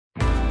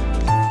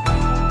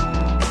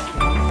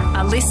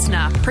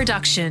listener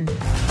production.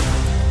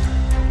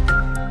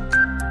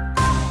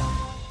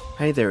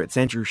 Hey there, it's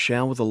Andrew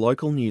Shaw with a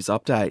local news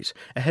update.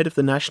 Ahead of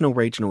the National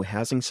Regional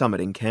Housing Summit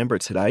in Canberra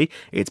today,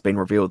 it's been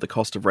revealed the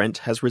cost of rent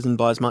has risen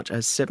by as much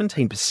as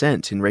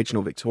 17% in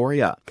regional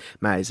Victoria.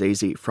 Mayor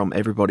Zizi from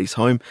Everybody's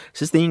Home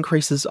says the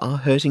increases are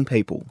hurting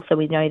people. So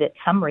we know that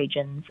some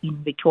regions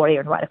in Victoria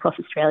and right across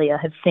Australia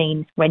have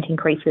seen rent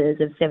increases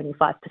of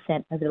 75%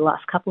 over the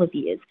last couple of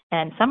years.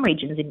 And some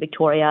regions in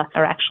Victoria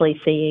are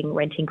actually seeing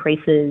rent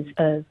increases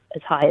of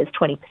as high as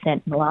 20%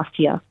 in the last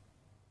year.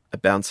 A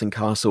bouncing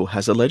castle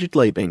has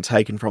allegedly been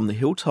taken from the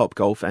Hilltop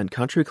Golf and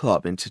Country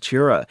Club in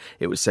Tatura.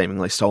 It was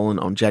seemingly stolen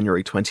on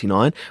January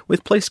 29,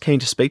 with police keen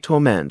to speak to a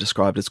man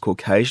described as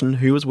Caucasian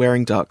who was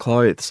wearing dark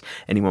clothes.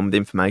 Anyone with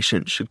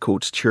information should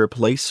call Tatura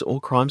Police or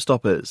Crime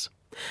Stoppers.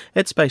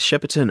 Headspace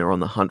Shepparton are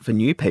on the hunt for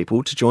new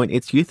people to join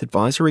its Youth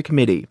Advisory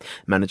Committee.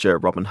 Manager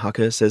Robin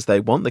Hucker says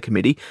they want the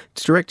committee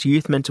to direct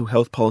youth mental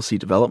health policy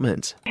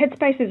development.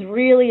 Headspace is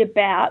really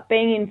about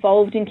being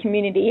involved in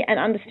community and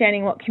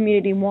understanding what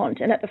community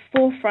want. And at the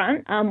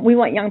forefront, we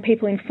want young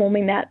people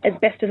informing that as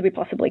best as we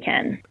possibly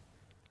can.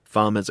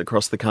 Farmers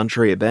across the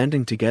country are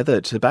banding together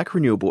to back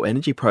renewable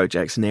energy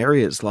projects in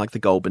areas like the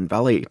Goulburn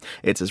Valley.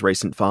 It's as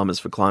recent Farmers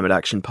for Climate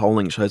Action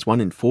polling shows 1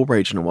 in 4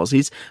 regional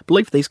Aussies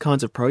believe these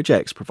kinds of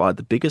projects provide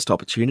the biggest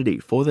opportunity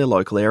for their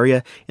local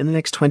area in the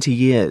next 20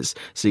 years.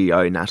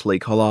 CEO Natalie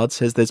Collard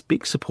says there's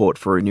big support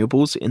for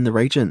renewables in the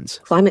regions.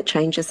 Climate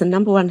change is the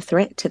number one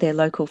threat to their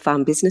local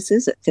farm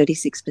businesses at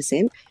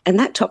 36%, and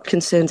that topped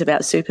concerns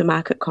about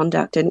supermarket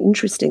conduct, and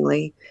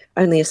interestingly,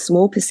 only a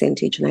small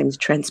percentage names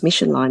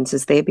transmission lines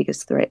as their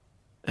biggest threat.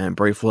 And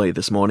briefly,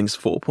 this morning's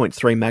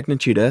 4.3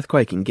 magnitude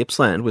earthquake in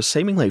Gippsland was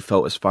seemingly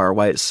felt as far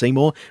away as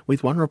Seymour,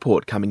 with one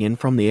report coming in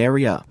from the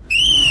area.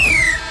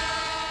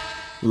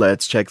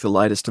 Let's check the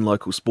latest in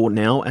local sport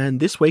now, and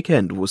this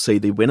weekend we'll see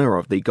the winner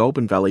of the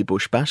Goulburn Valley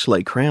Bush Bash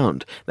League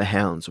crowned. The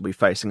Hounds will be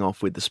facing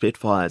off with the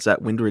Spitfires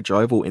at Windridge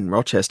Oval in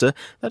Rochester.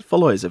 That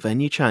follows a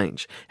venue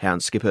change.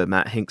 Hounds skipper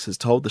Matt Hinks has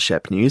told the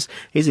Shep News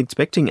he's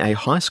expecting a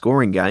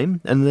high-scoring game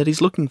and that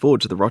he's looking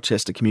forward to the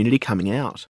Rochester community coming out.